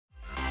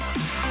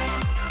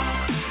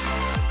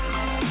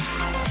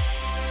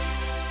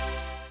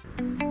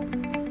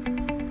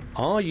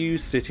Are you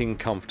sitting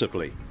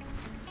comfortably?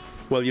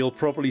 Well, you'll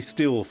probably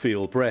still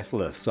feel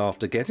breathless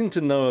after getting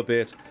to know a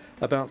bit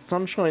about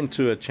Sunshine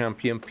Tour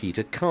champion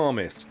Peter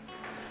Karmis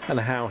and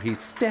how he's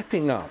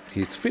stepping up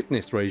his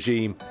fitness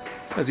regime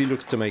as he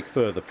looks to make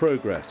further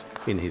progress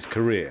in his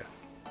career.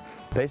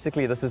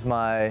 Basically, this is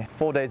my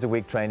 4 days a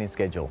week training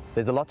schedule.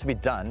 There's a lot to be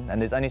done and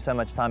there's only so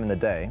much time in the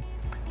day,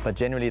 but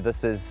generally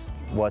this is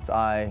what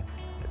I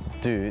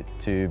do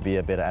to be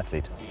a better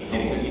athlete.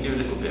 You do a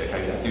little bit,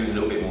 okay? You do a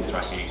little bit more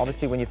thrusting.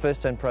 Obviously, when you first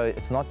turn pro,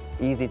 it's not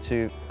easy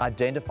to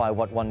identify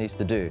what one needs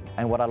to do.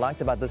 And what I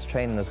liked about this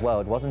training as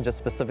well, it wasn't just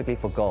specifically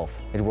for golf.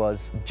 It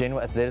was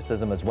general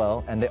athleticism as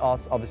well. And there are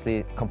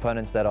obviously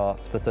components that are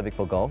specific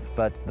for golf.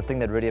 But the thing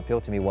that really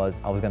appealed to me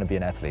was I was going to be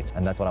an athlete,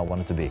 and that's what I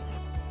wanted to be.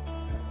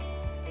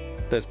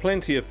 There's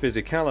plenty of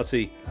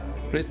physicality,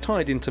 but it's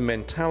tied into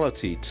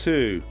mentality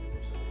too.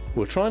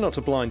 We'll try not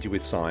to blind you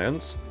with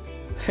science.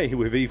 Hey,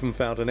 we've even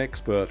found an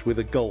expert with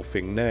a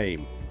golfing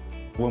name.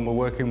 When we're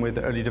working with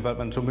early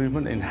developmental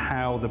movement in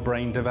how the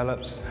brain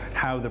develops,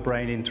 how the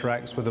brain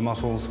interacts with the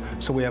muscles,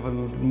 so we have a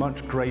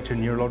much greater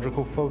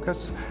neurological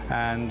focus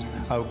and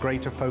a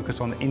greater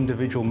focus on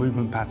individual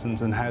movement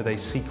patterns and how they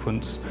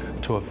sequence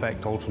to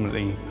affect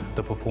ultimately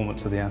the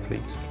performance of the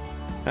athletes.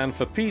 And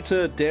for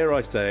Peter, dare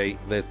I say,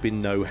 there's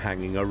been no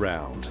hanging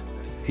around.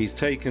 He's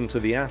taken to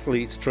the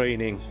athletes'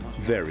 training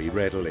very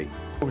readily.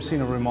 We've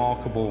seen a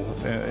remarkable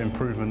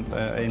improvement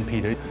in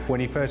Peter. When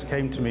he first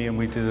came to me and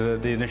we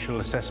did the initial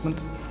assessment,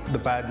 the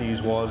bad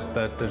news was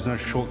that there's no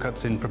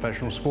shortcuts in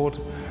professional sport,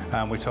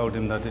 and we told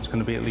him that it's going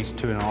to be at least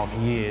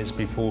 2.5 years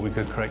before we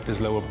could correct his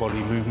lower body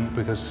movement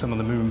because some of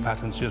the movement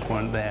patterns just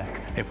weren't there.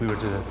 If we were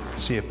to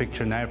see a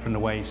picture now from the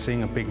way he's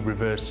seeing a big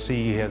reverse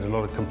C, he had a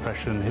lot of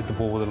compression, hit the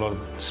ball with a lot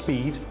of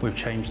speed. We've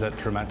changed that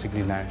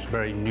dramatically now. It's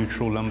very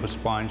neutral lumbar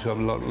spine, so you have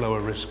a lot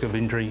lower risk of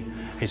injury.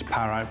 His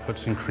power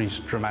output's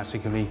increased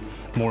dramatically.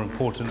 More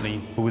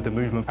importantly, with the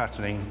movement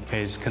patterning,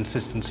 his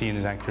consistency and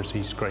his accuracy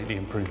is greatly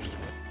improved.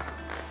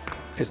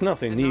 It's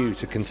nothing new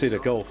to consider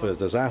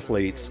golfers as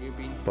athletes,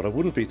 but I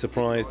wouldn't be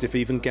surprised if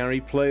even Gary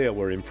Player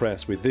were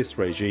impressed with this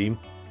regime.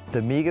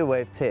 The Mega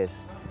Wave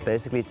test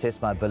basically tests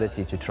my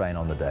ability to train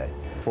on the day.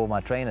 For my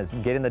trainers,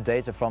 getting the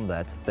data from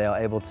that, they are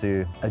able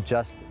to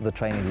adjust the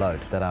training load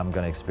that I'm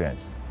going to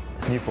experience.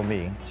 It's new for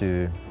me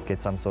to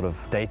get some sort of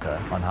data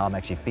on how I'm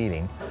actually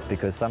feeling,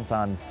 because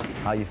sometimes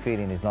how you're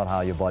feeling is not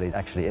how your body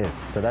actually is.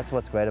 So that's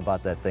what's great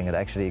about that thing. It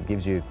actually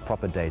gives you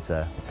proper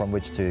data from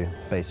which to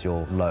base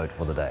your load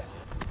for the day.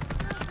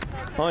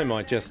 I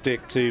might just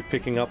stick to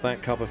picking up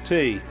that cup of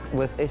tea.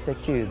 With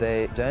SAQ,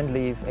 they don't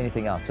leave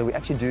anything out. So we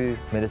actually do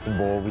medicine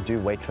ball, we do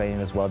weight training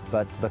as well,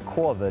 but the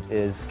core of it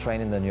is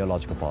training the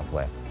neurological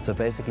pathway. So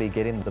basically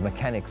getting the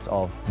mechanics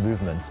of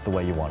movement the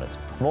way you want it.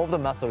 More of the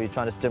muscle you're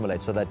trying to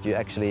stimulate so that you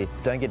actually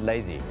don't get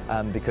lazy,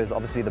 because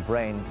obviously the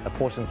brain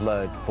apportions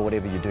load for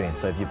whatever you're doing.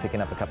 So if you're picking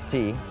up a cup of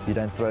tea, you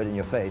don't throw it in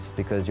your face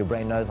because your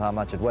brain knows how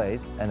much it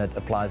weighs and it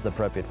applies the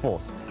appropriate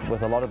force.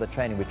 With a lot of the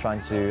training, we're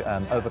trying to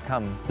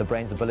overcome the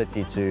brain's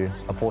ability to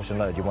apportion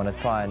load. You want to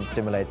try and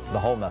stimulate the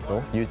whole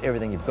muscle, use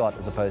everything you've got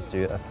as opposed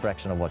to a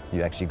fraction of what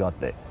you actually got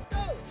there.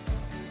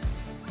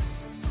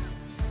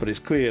 But it's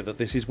clear that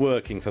this is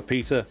working for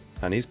Peter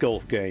and his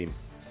golf game.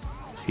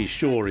 He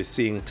sure is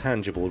seeing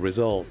tangible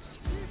results.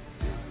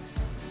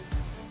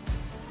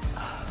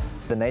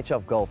 The nature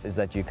of golf is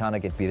that you kind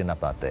of get beaten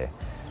up out there.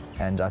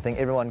 And I think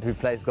everyone who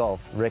plays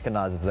golf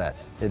recognizes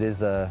that. It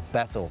is a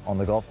battle on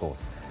the golf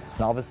course.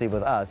 Now obviously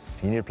with us,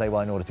 you need to play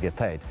well in order to get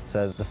paid.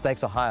 So the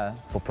stakes are higher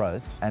for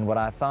pros. And what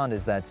I found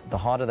is that the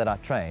harder that I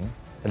train,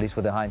 at least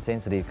with the high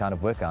intensity kind of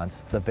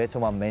workouts, the better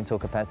my mental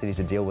capacity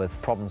to deal with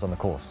problems on the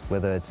course,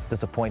 whether it's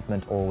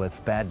disappointment or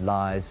with bad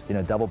lies,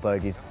 double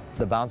bogeys,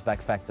 the bounce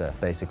back factor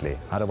basically.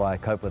 How do I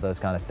cope with those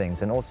kind of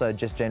things? And also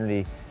just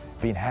generally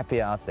being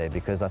happier out there,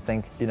 because I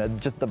think,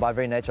 just by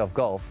very nature of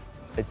golf,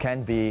 it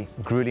can be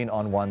grueling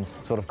on one's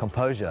sort of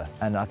composure.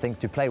 And I think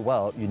to play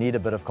well, you need a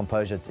bit of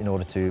composure in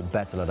order to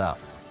battle it out.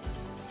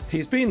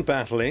 He's been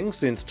battling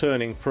since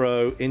turning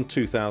pro in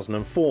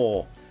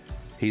 2004.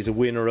 He's a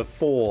winner of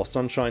 4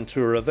 Sunshine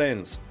Tour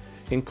events,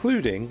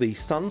 including the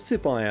Sun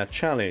Sibaya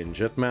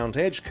Challenge at Mount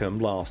Edgecombe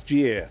last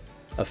year,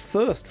 a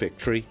first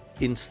victory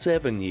in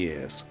 7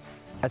 years.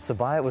 At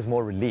Sibaya it was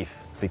more relief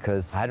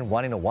because I hadn't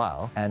won in a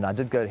while, and I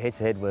did go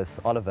head-to-head with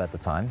Oliver at the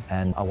time,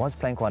 and I was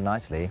playing quite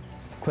nicely.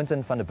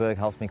 Quinton van der Berg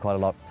helped me quite a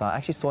lot, so I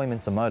actually saw him in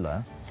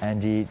Samola,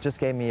 and he just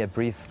gave me a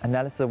brief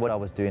analysis of what I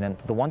was doing, and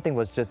the one thing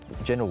was just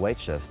general weight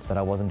shift that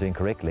I wasn't doing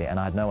correctly, and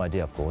I had no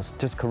idea, of course.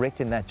 Just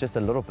correcting that just a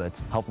little bit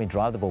helped me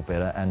drive the ball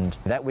better, and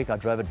that week I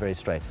drove it very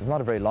straight. So it's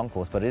not a very long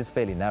course, but it is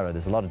fairly narrow.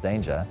 There's a lot of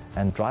danger,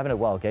 and driving it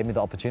well gave me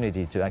the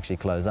opportunity to actually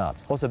close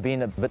out. Also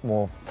being a bit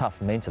more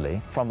tough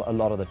mentally from a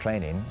lot of the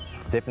training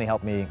definitely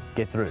helped me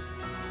get through.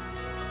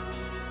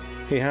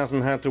 He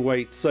hasn't had to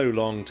wait so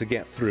long to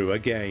get through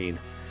again.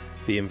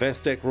 The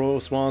Investec Royal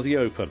Swazi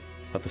Open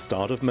at the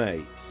start of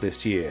May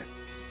this year.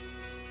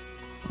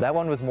 That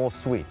one was more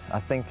sweet. I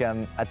think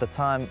at the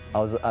time I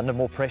was under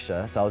more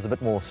pressure, so I was a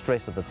bit more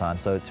stressed at the time.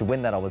 So to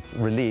win that I was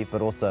relieved,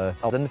 but also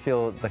I didn't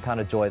feel the kind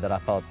of joy that I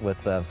felt with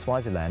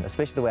Swaziland,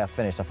 especially the way I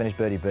finished. I finished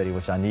birdie,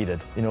 which I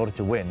needed in order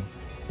to win.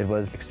 It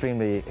was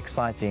extremely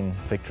exciting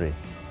victory.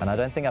 And I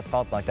don't think I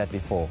felt like that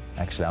before,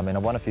 actually. I mean, I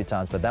won a few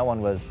times, but that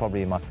one was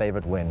probably my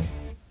favorite win.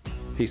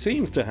 He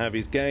seems to have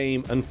his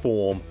game and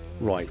form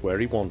right where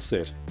he wants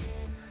it.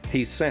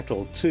 He's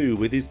settled too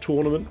with his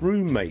tournament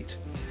roommate,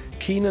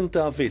 Keenan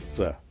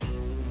Davidza.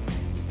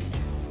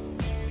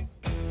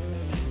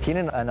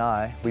 Keenan and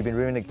I, we've been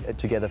rooming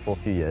together for a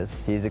few years.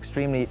 He's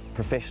extremely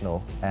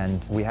professional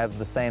and we have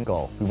the same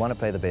goal. We want to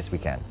play the best we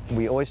can.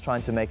 We're always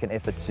trying to make an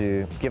effort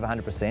to give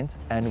 100%,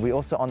 and we're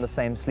also on the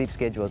same sleep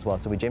schedule as well,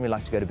 so we generally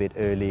like to go to bed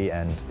early,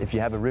 and if you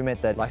have a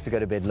roommate that likes to go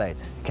to bed late,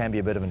 it can be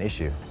a bit of an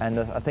issue. And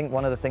I think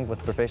one of the things with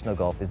professional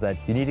golf is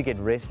that you need to get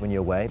rest when you're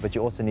away, but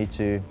you also need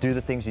to do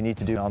the things you need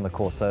to do on the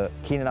course. So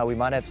Keenan and I, we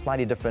might have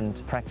slightly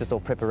different practice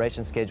or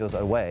preparation schedules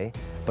away,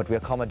 but we're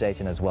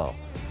accommodating as well.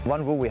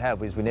 One rule we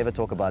have is we never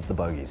talk about the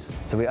bogeys.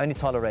 So we only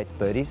tolerate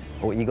birdies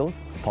or eagles,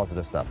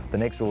 positive stuff. The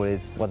next rule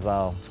is what's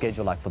our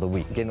schedule like for the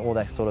week. Getting all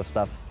that sort of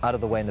stuff out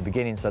of the way in the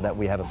beginning so that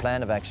we have a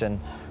plan of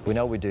action, we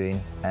know what we're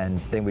doing, and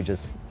then we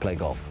just play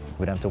golf.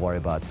 We don't have to worry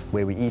about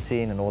where we're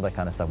eating and all that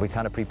kind of stuff. We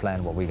kind of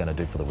pre-plan what we're going to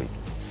do for the week.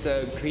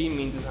 So green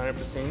means it's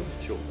 100%,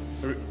 sure.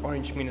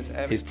 Orange means it's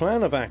average. His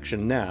plan of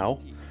action now,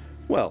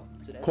 well,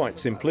 quite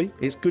simply,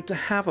 it's good to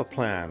have a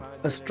plan,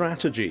 a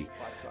strategy,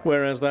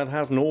 whereas that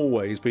hasn't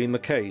always been the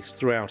case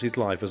throughout his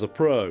life as a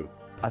pro.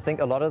 I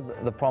think a lot of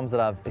the problems that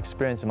I've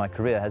experienced in my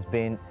career has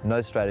been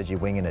no strategy,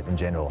 winging it in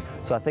general.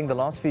 So I think the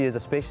last few years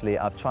especially,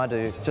 I've tried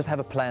to just have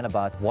a plan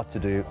about what to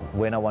do,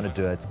 when I want to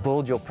do it,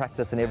 build your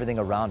practice and everything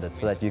around it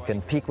so that you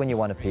can peak when you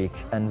want to peak.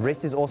 And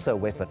rest is also a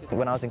weapon.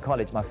 When I was in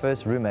college, my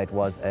first roommate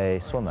was a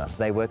swimmer.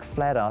 They work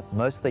flat out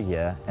most of the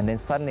year, and then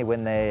suddenly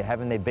when they're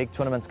having their big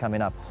tournaments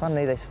coming up,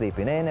 suddenly they're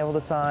sleeping in all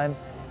the time.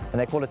 And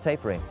they call it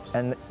tapering.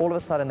 And all of a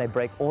sudden they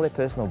break all their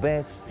personal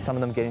bests. Some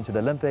of them get into the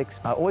Olympics.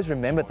 I always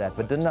remembered that,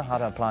 but didn't know how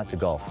to apply it to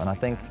golf. And I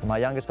think my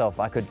younger self,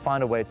 I could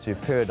find a way to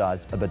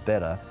periodize a bit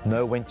better,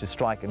 know when to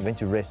strike and when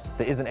to rest.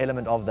 There is an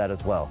element of that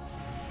as well.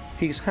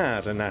 He's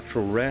had a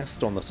natural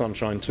rest on the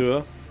Sunshine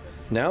Tour.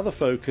 Now the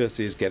focus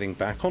is getting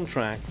back on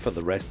track for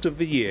the rest of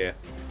the year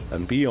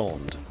and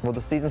beyond. Well,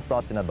 the season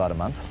starts in about a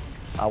month.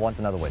 I want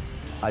another win.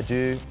 I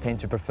do tend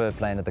to prefer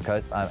playing at the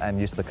coast. I'm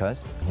used to the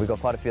coast. We've got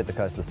quite a few at the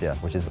coast this year,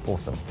 which is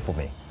awesome for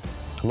me.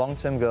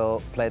 Long-term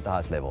goal, play at the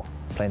highest level.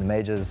 Play in the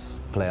majors,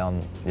 play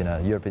on,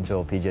 European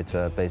Tour, PGA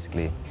Tour,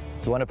 basically.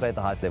 You want to play at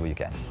the highest level you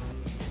can.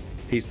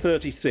 He's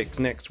 36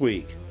 next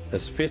week,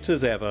 as fit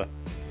as ever,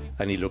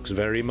 and he looks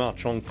very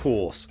much on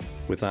course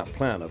with that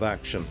plan of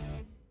action.